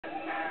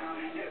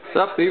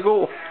What's up,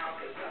 people?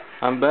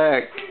 I'm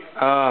back.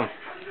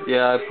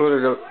 Yeah, I put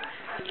it up.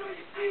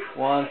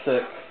 One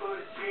sec.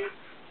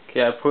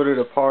 Okay, I put it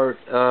apart.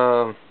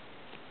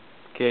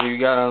 Okay, you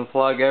gotta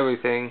unplug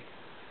everything.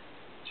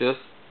 Just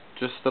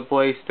the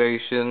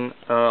PlayStation.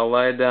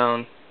 Lay it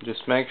down.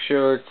 Just make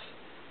sure it's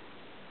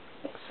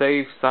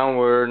safe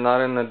somewhere,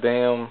 not in the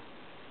damn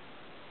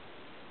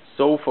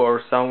sofa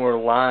or somewhere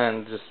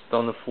lying just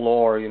on the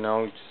floor, you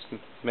know.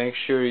 Just make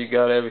sure you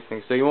got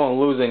everything so you won't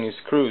lose any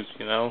screws,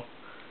 you know.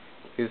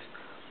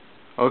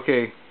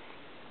 Okay,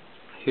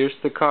 here's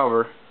the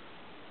cover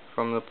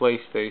from the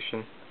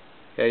PlayStation.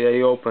 Yeah,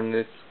 you opened it.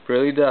 It's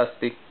really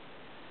dusty.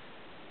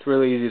 It's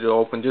really easy to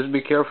open. Just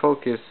be careful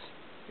because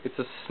it's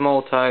a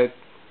small tight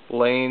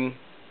lane.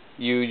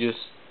 You just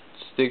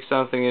stick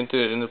something into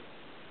it and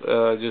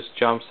it just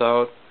jumps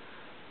out.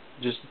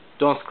 Just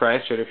don't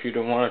scratch it if you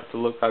don't want it to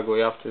look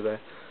ugly after that.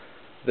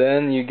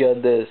 Then you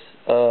get this.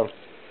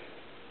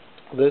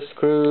 The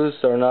screws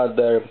are not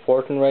that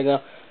important right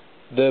now.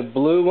 The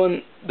blue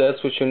one,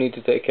 that's what you need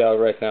to take out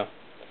right now.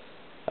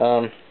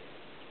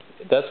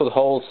 That's what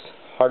holds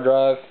hard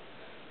drive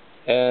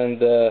and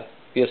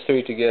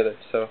PS3 together.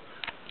 So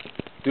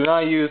do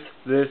not use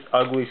these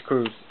ugly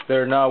screws.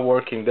 They're not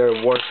working.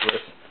 They're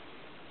worthless.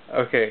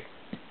 Okay.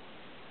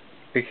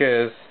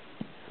 Because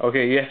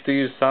you have to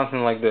use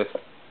something like this.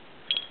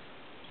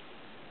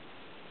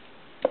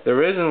 The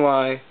reason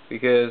why,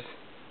 because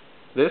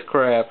this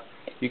crap,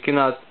 you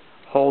cannot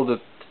hold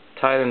it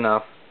tight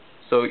enough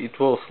so it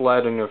will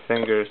slide on your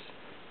fingers.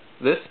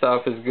 This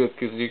stuff is good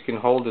because you can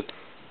hold it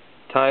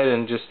tight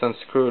and just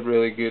unscrew it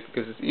really good,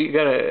 because you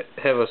gotta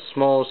have a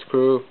small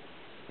screw.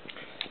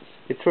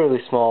 It's really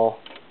small,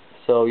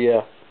 so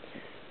yeah.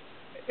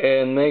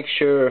 And make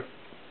sure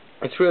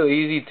it's really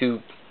easy to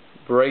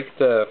break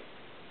the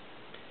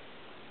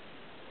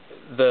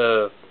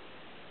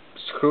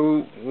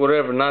screw,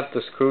 whatever, not the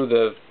screw,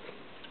 the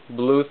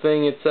blue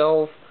thing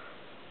itself.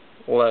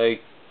 Like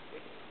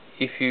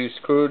if you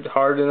screwed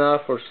hard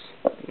enough or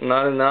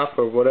not enough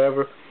or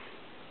whatever.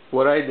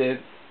 What I did,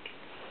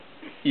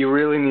 you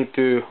really need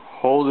to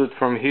hold it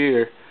from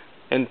here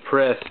and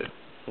press it.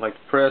 Like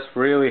press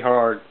really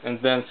hard and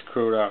then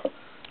screw it up.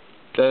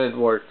 Then it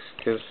works,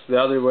 because the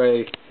other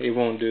way it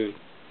won't do.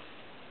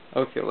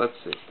 Okay, let's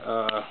see.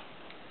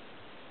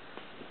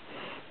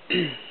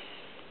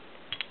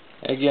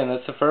 Again,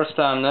 that's the first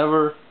time.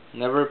 Never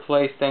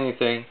replaced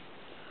anything.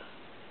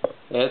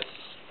 That's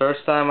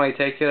first time I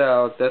take it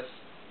out. That's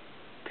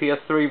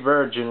PS3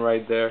 Virgin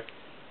right there.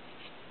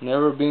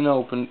 Never been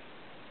opened.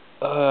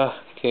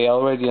 Okay, I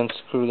already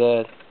unscrewed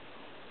that.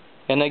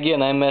 And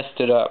again, I messed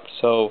it up,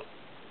 so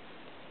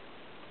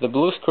the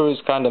blue screw is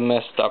kind of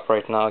messed up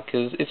right now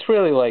because it's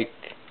really like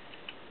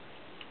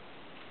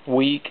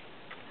weak.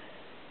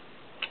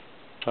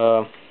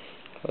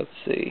 Let's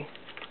see.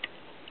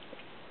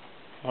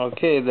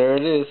 Okay, there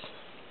it is.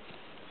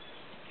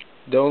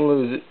 Don't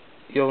lose it.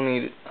 You'll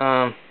need it.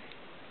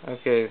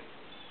 Okay.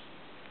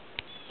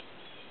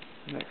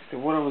 Next,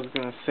 what I was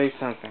gonna say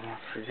something, I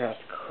forgot.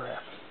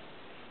 Crap.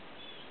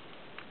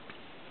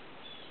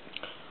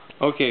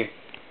 Okay.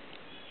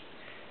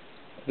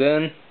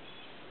 Then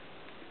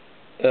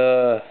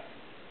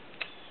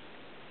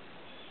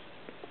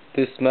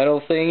this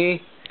metal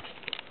thingy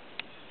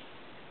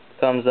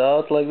comes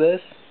out like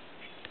this.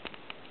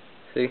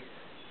 See?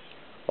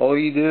 All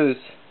you do is,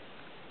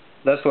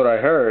 that's what I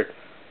heard.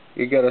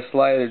 You gotta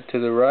slide it to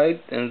the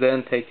right and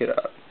then take it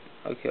out.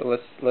 Okay,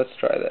 let's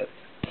try that.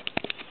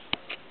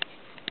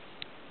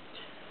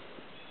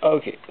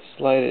 Okay,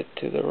 slide it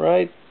to the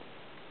right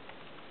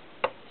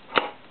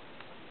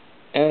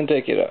and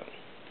take it out.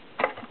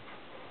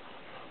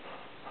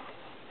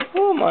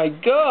 Oh my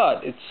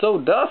God, it's so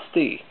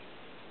dusty.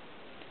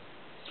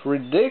 It's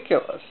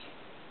ridiculous.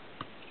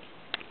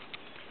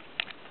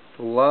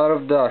 A lot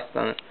of dust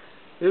on it.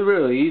 It's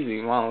really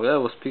easy. Wow, that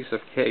was a piece of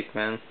cake,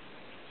 man.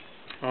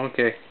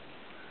 Okay.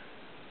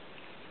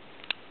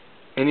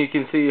 And you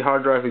can see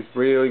hard drive is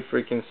really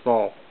freaking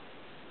small.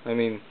 I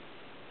mean,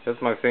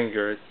 that's my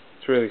finger.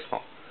 It's really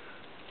small.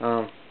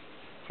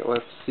 Okay,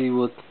 let's see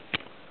what.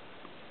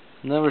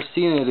 Never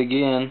seen it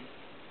again.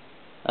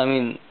 I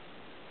mean,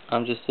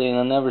 I'm just saying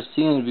I've never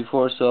seen it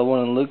before, so I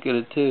want to look at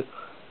it too.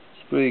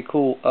 It's pretty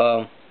cool.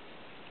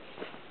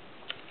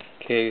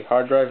 Okay,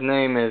 hard drive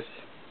name is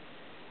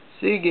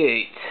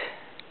Seagate.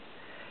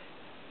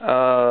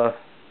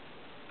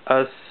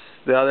 As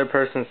the other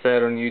person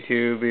said on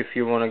YouTube, if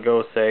you want to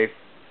go safe,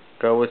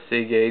 go with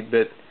Seagate.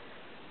 But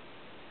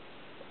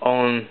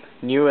on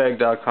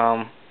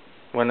Newegg.com,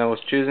 when I was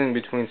choosing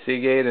between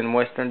Seagate and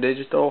Western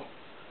Digital,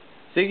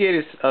 Seagate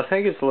is, I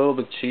think it's a little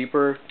bit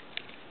cheaper.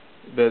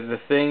 But the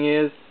thing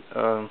is,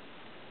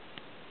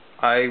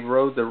 I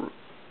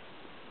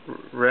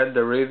read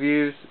the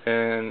reviews,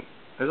 and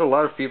there's a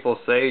lot of people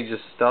say it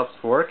just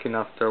stops working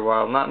after a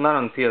while. Not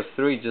on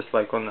PS3, just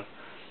like on the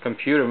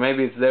computer.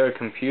 Maybe it's their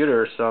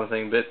computer or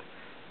something, but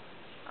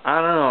I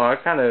don't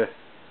know.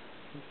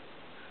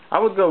 I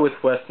would go with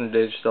Western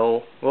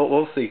Digital.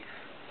 We'll see.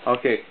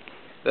 Okay,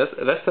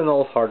 that's an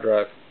old hard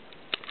drive.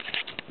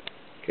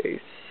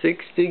 Okay,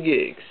 60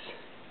 gigs.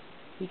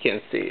 You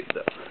can't see it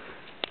though.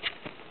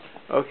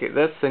 Okay,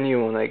 that's the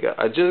new one I got.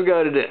 I just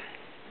got it in.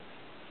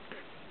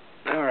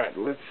 Alright,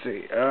 let's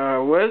see.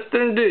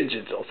 Western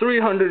Digital,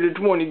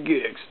 320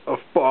 gigs of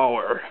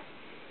power.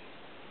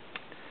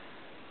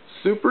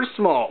 Super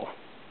small.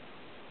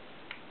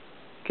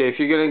 Okay, if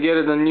you're gonna get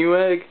it on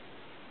Newegg,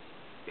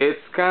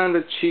 it's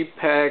kinda cheap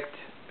packed.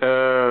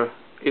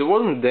 It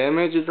wasn't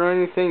damaged or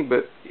anything,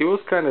 but it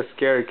was kinda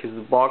scary because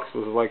the box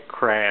was like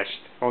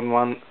crashed on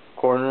one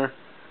corner.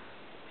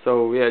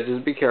 So yeah,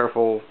 just be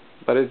careful.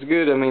 But it's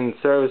good. I mean,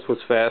 service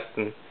was fast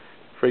and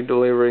free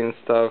delivery and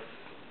stuff.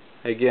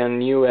 Again,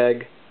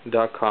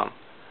 Newegg.com.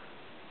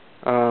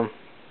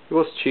 It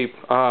was cheap.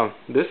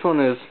 This one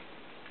is,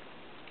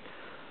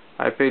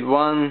 I paid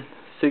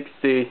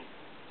 $160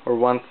 or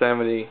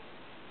 $170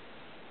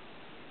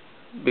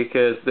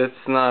 because that's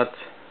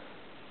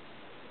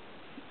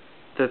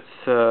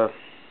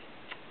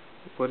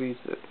what is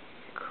it?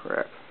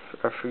 Crap,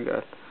 I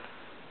forgot.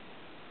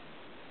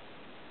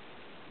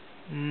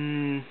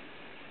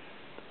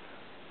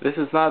 This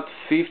is not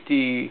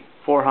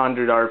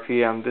 5400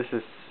 RPM. This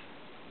is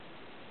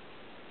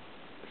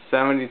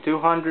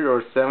 7200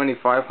 or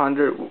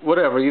 7500,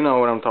 whatever. You know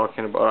what I'm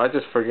talking about. I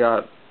just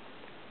forgot.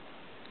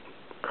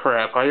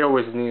 Crap, I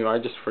always knew. I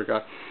just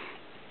forgot.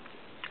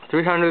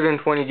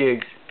 320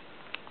 gigs.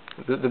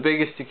 The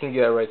biggest you can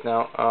get right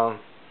now.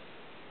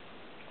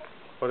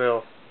 What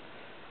else?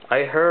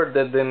 I heard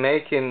that they're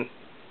making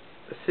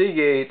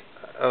Seagate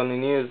on the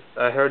news.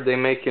 I heard they're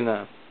making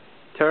a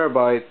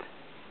terabyte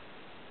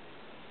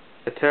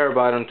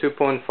on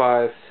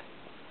 2.5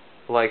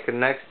 like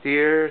next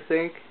year, I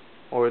think,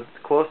 or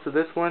close to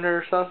this winter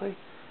or something.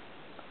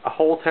 A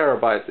whole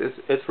terabyte.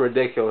 It's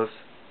ridiculous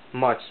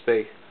much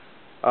space.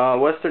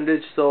 Western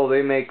Digital,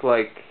 they make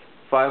like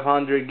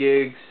 500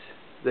 gigs.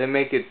 They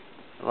make it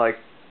like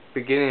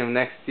beginning of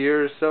next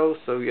year or so.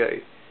 So yeah,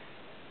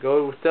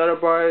 go with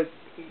terabyte.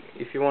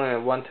 If you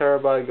want 1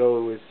 terabyte,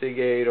 go with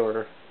Seagate,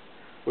 or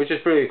which is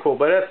pretty cool.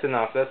 But that's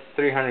enough. That's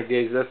 300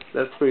 gigs.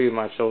 That's pretty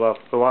much a lot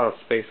of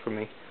space for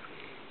me.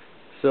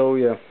 So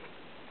yeah,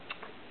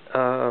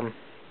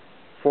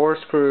 4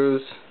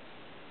 screws.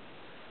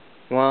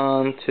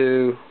 1,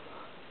 2.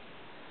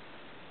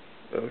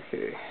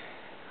 Okay,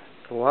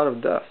 it's a lot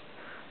of dust.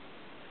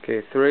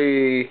 Okay,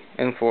 3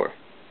 and 4.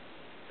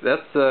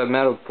 That's a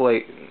metal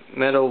plate,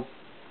 metal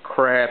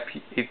crap.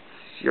 It's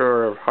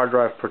your hard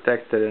drive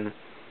protected. And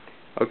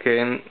okay,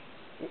 and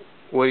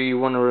what you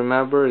want to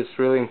remember is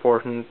really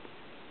important.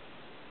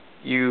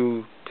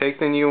 You take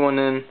the new one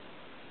in,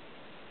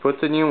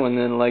 put the new one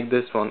in like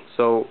this one.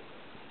 So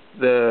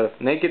the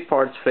naked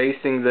part's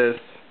facing this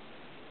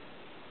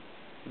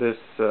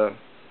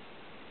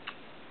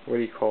what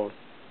do you call it?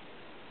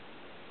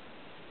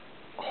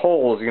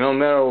 Holes, you know,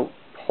 metal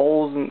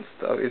holes and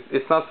stuff.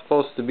 It's not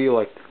supposed to be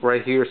like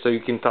right here so you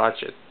can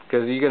touch it,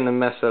 because you're gonna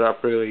mess it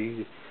up really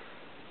easy.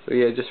 So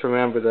yeah, just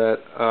remember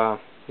that.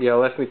 Yeah,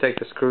 let me take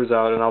the screws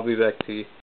out and I'll be back to you.